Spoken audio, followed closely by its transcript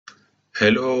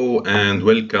Hello and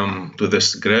welcome to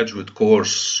this graduate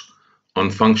course on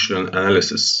functional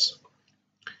analysis.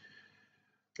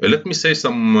 Let me say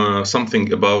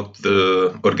something about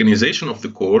the organization of the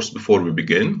course before we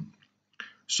begin.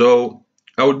 So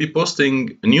I will be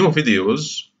posting new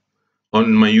videos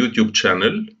on my YouTube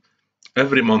channel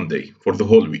every Monday for the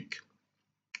whole week.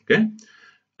 Okay,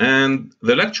 and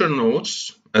the lecture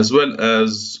notes as well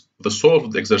as the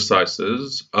solved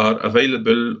exercises are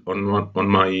available on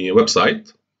my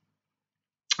website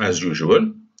as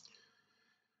usual.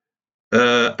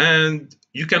 And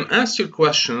you can ask your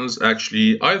questions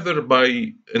actually either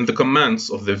in the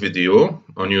comments of the video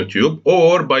on YouTube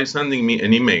or by sending me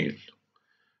an email.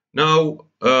 Now,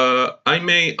 I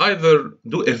may either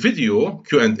do a video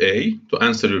Q&A to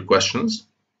answer your questions,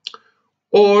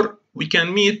 or we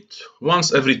can meet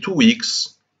once every 2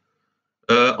 weeks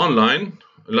online,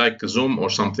 like Zoom or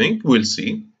something. We'll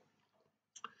see.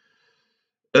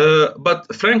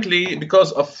 But frankly,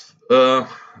 because of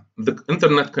the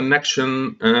internet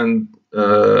connection and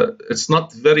it's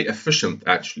not very efficient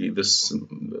actually,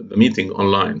 the meeting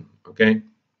online, okay?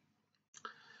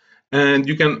 And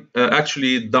you can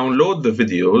actually download the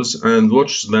videos and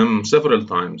watch them several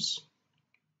times,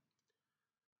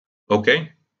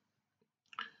 okay?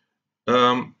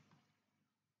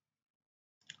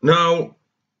 Now,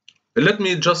 let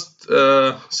me just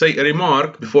say a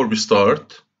remark before we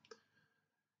start.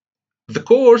 The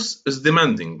course is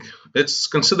demanding. It's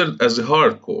considered as a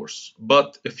hard course,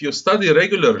 but if you study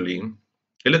regularly,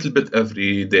 a little bit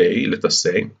every day, let us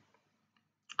say,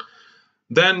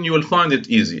 then you will find it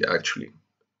easy actually.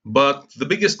 But the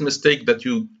biggest mistake that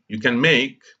you can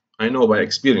make, I know by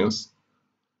experience,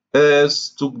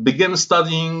 is to begin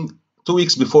studying 2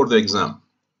 weeks before the exam.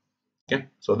 Okay,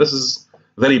 so this is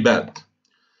very bad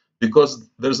because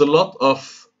there's a lot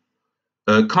of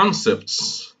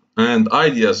concepts and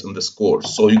ideas in this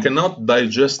course, so you cannot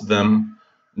digest them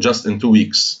just in 2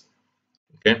 weeks.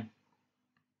 Okay.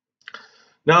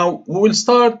 Now we will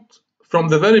start from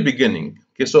the very beginning.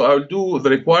 Okay, so I'll do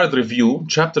the required review.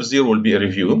 Chapter 0 will be a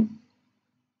review.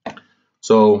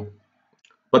 So,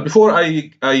 but before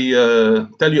I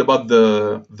tell you about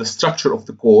the structure of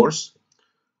the course,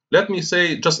 let me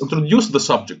just introduce the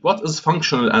subject. What is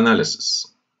functional analysis?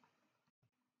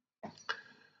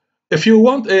 If you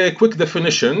want a quick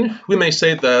definition, we may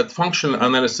say that functional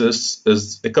analysis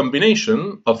is a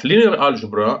combination of linear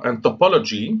algebra and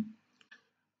topology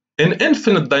in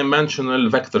infinite dimensional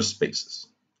vector spaces.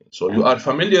 So you are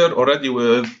familiar already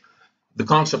with the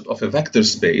concept of a vector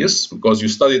space because you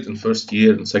studied in first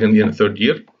year and second year and third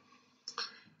year.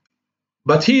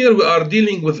 But here we are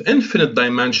dealing with infinite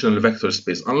dimensional vector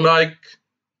space, unlike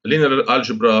linear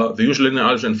algebra, the usual linear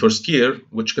algebra in first year,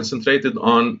 which concentrated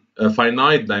on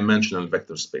finite dimensional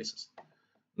vector spaces.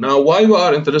 Now, why we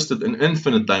are interested in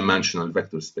infinite dimensional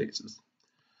vector spaces?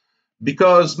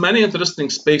 Because many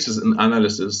interesting spaces in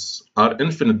analysis are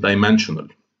infinite dimensional.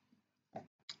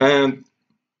 And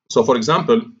so, for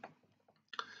example,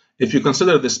 if you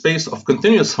consider the space of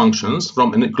continuous functions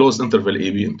from a closed interval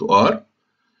AB into R,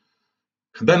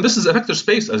 then this is a vector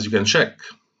space, as you can check.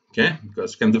 Okay,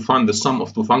 because you can define the sum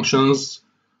of two functions,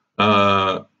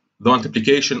 the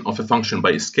multiplication of a function by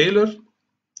a scalar.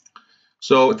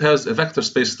 So it has a vector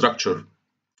space structure.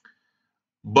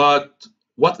 But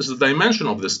what is the dimension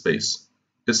of this space?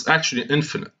 It's actually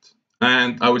infinite.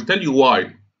 And I will tell you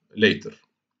why later.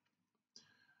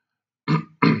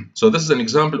 So this is an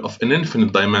example of an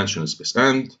infinite dimensional space.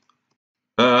 And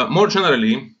more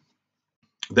generally,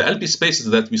 the LP spaces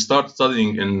that we start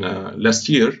studying in last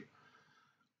year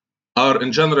are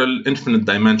in general infinite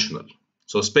dimensional.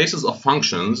 So spaces of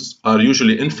functions are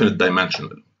usually infinite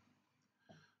dimensional.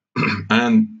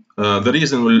 And the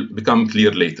reason will become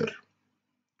clear later.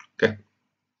 Okay.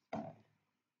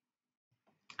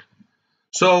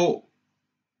 So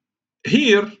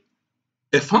here,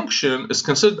 a function is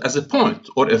considered as a point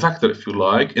or a vector, if you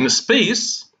like, in a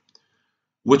space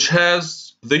which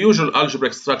has the usual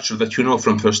algebraic structure that you know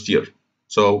from first year.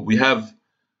 So we have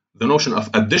the notion of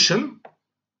addition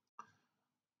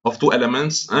of two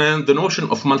elements and the notion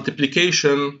of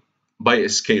multiplication by a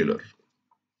scalar.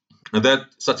 And that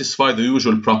satisfy the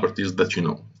usual properties that you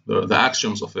know, the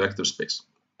axioms of a vector space.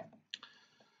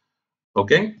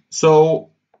 Okay,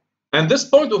 so, and this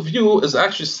point of view is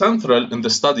actually central in the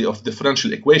study of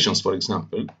differential equations, for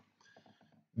example,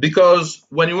 because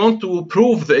when you want to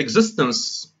prove the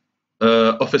existence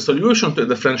of a solution to a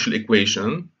differential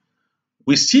equation,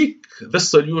 we seek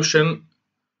this solution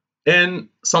in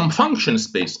some function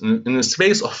space, in a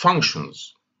space of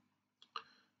functions.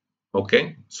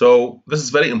 Okay, so this is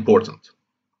very important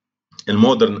in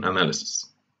modern analysis.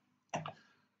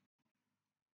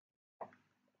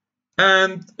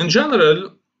 And in general,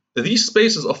 these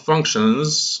spaces of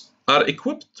functions are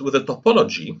equipped with a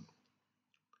topology.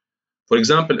 For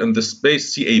example, in the space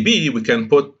CAB, we can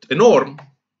put a norm.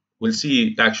 We'll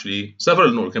see actually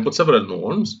several norms. We can put several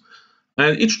norms,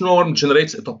 and each norm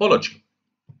generates a topology.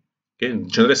 Okay, it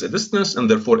generates a distance and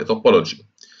therefore a topology.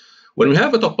 When we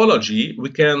have a topology, we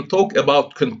can talk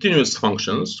about continuous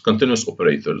functions, continuous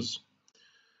operators.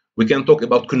 We can talk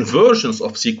about conversions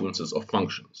of sequences of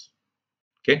functions.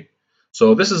 Okay,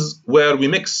 so this is where we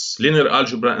mix linear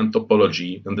algebra and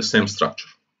topology in the same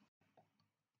structure.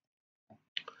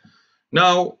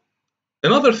 Now,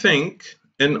 another thing,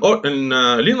 in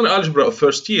linear algebra of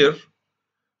first year,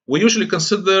 we usually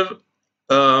consider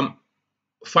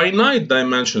finite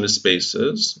dimensional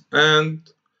spaces and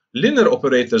linear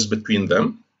operators between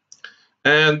them.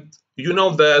 And you know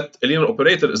that a linear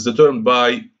operator is determined by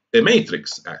a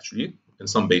matrix, actually, in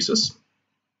some basis.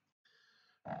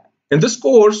 In this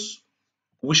course,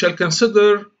 we shall consider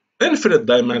infinite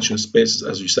dimensional spaces,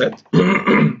 as we said,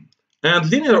 and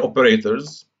linear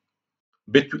operators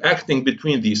acting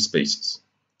between these spaces.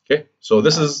 Okay, so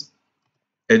this is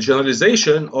a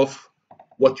generalization of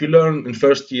what you learn in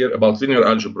first year about linear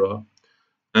algebra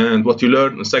and what you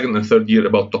learn in second and third year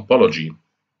about topology.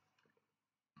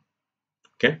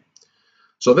 Okay,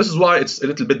 so this is why it's a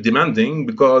little bit demanding,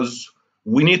 because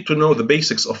we need to know the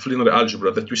basics of linear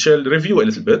algebra that we shall review a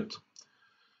little bit.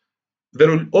 There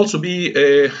will also be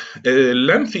a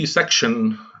lengthy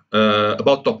section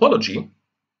about topology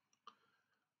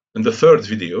in the third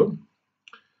video,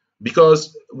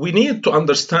 because we need to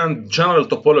understand general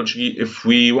topology if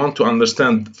we want to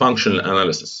understand functional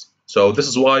analysis. So this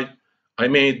is why I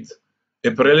made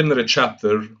a preliminary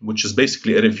chapter, which is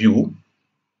basically a review.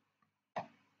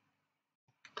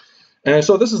 And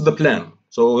so this is the plan.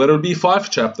 So there will be 5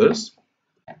 chapters.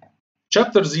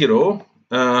 Chapter 0,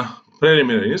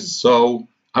 preliminaries. So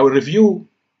I will review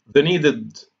the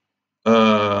needed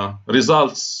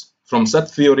results from set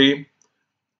theory,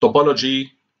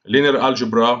 topology, linear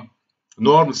algebra,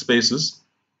 normal spaces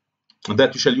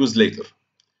that we shall use later.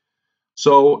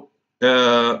 So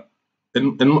the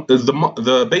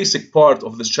basic part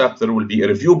of this chapter will be a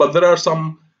review, but there are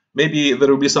some, maybe there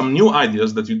will be some new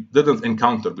ideas that you didn't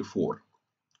encounter before.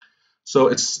 So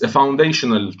it's a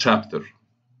foundational chapter.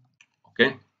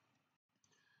 Okay.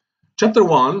 Chapter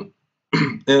 1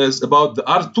 is about the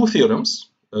two theorems,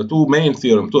 two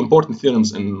important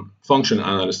theorems in functional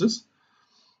analysis.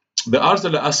 The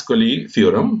Arzelà-Ascoli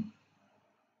theorem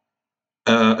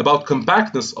about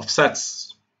compactness of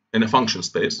sets in a function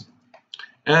space,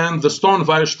 and the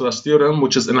Stone-Weierstrass theorem,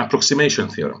 which is an approximation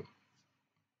theorem.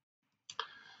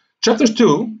 Chapter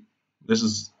 2, this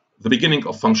is the beginning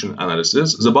of functional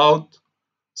analysis, is about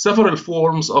several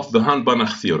forms of the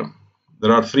Hahn-Banach theorem.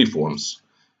 There are 3 forms,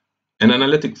 an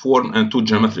analytic form and 2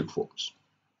 geometric forms.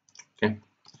 Okay.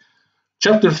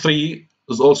 Chapter 3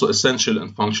 is also essential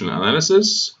in functional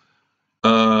analysis.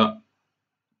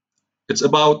 It's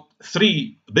about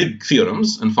 3 big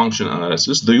theorems in functional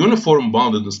analysis: the uniform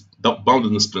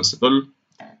boundedness principle,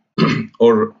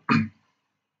 or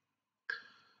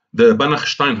the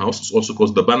Banach-Steinhaus, is also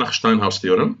called the Banach-Steinhaus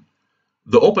theorem,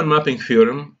 the open mapping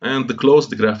theorem, and the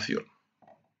closed graph theorem.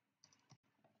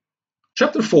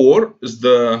 Chapter 4 is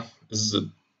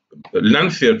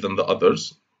lengthier than the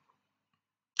others.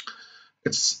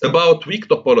 It's about weak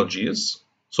topologies,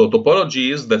 so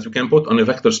topologies that you can put on a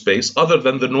vector space other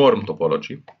than the norm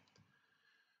topology.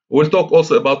 We'll talk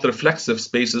also about reflexive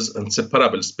spaces and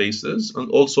separable spaces,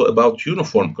 and also about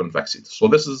uniform convexity. So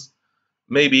this is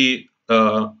maybe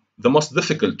the most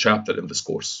difficult chapter in this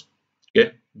course,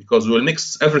 okay? Because we'll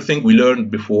mix everything we learned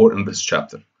before in this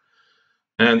chapter.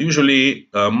 And usually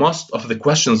most of the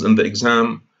questions in the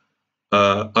exam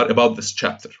are about this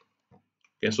chapter.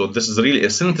 Okay, so this is really a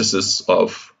synthesis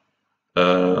of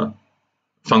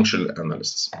functional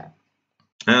analysis.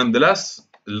 And the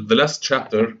last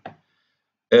chapter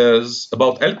is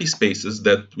about LP spaces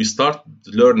that we started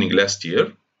learning last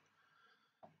year.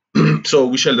 So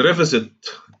we shall revisit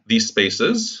these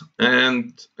spaces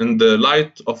and in the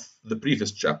light of the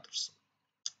previous chapters.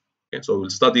 Okay, so we'll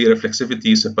study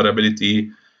reflexivity,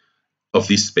 separability of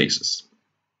these spaces.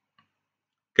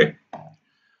 Okay,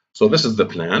 so this is the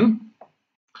plan.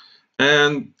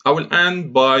 And I will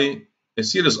end by a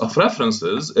series of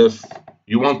references if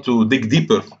you want to dig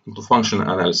deeper into functional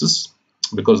analysis,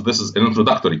 because this is an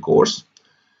introductory course.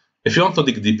 If you want to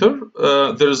dig deeper,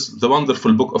 there's the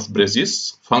wonderful book of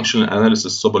Brézis, Functional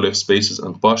Analysis, Sobolev Spaces,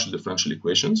 and Partial Differential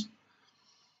Equations,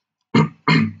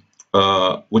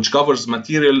 which covers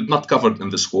material not covered in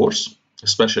this course,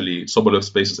 especially Sobolev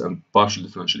spaces and partial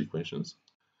differential equations.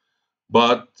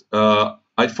 But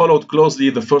I followed closely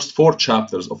the first 4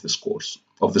 chapters of this course,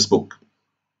 of this book.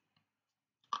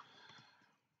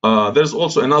 There's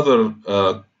also another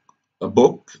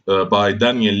book by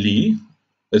Daniel Lee.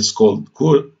 It's called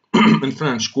in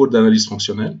French, Cours d'analyse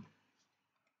fonctionnelle.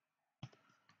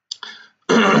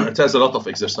 It has a lot of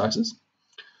exercises.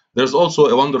 There's also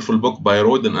a wonderful book by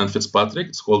Royden and Fitzpatrick.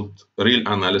 It's called Real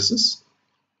Analysis.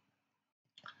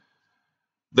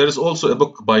 There is also a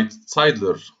book by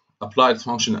Seidler, Applied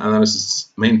Function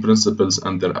Analysis, Main Principles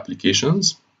and Their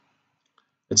Applications.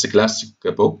 It's a classic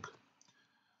book.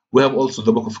 We have also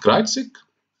the book of Kreutzig.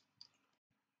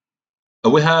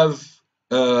 We have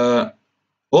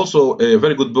also a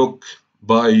very good book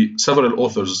by several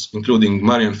authors, including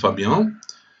Marian Fabian.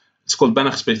 It's called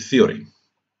Banach Space Theory.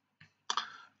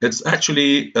 It's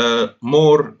actually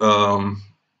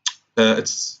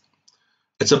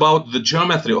it's about the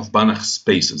geometry of Banach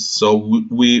spaces. So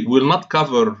we will not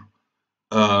cover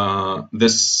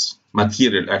this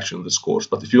material actually in this course.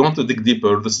 But if you want to dig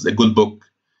deeper, this is a good book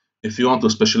if you want to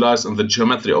specialize in the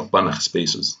geometry of Banach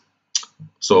spaces.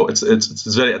 So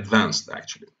it's very advanced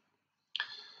actually.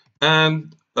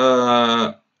 And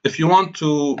if you want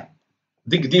to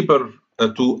dig deeper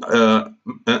to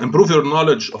improve your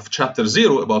knowledge of chapter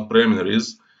 0 about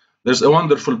preliminaries, there's a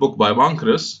wonderful book by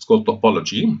Wankres. It's called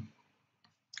Topology.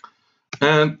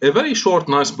 And a very short,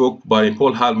 nice book by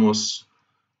Paul Halmos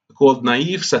called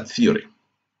Naive Set Theory.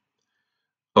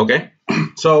 Okay,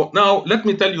 so now let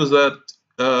me tell you that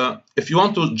if you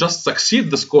want to just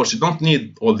succeed this course, you don't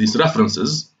need all these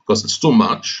references because it's too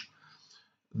much.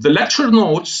 The lecture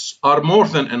notes are more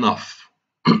than enough,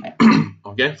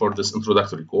 okay, for this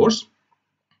introductory course.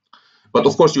 But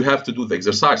of course, you have to do the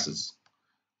exercises,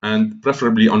 and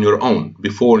preferably on your own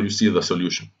before you see the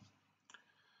solution.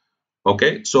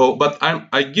 Okay, so but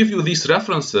I give you these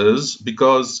references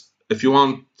because if you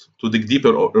want to dig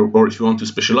deeper or if you want to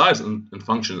specialize in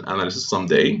functional analysis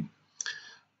someday,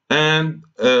 and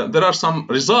there are some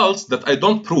results that I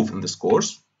don't prove in this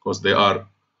course because they are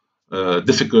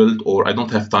difficult or I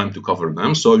don't have time to cover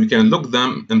them, so you can look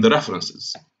them in the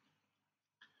references.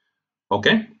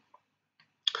 Okay,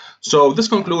 so this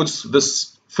concludes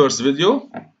this first video,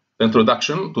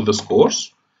 introduction to this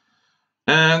course,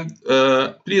 and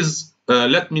please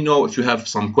let me know if you have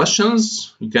some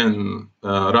questions. You can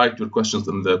write your questions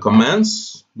in the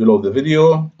comments below the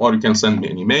video, or you can send me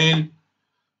an email,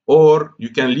 or you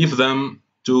can leave them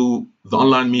to the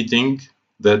online meeting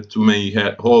that we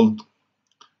may hold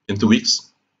in 2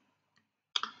 weeks.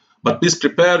 But please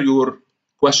prepare your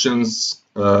questions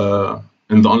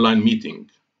in the online meeting,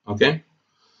 okay?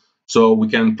 So we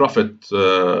can profit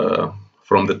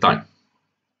from the time,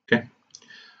 okay?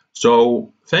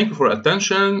 So thank you for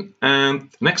attention, and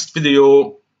next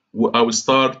video I will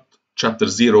start chapter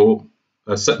 0,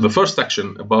 the first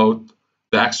section about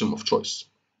the axiom of choice.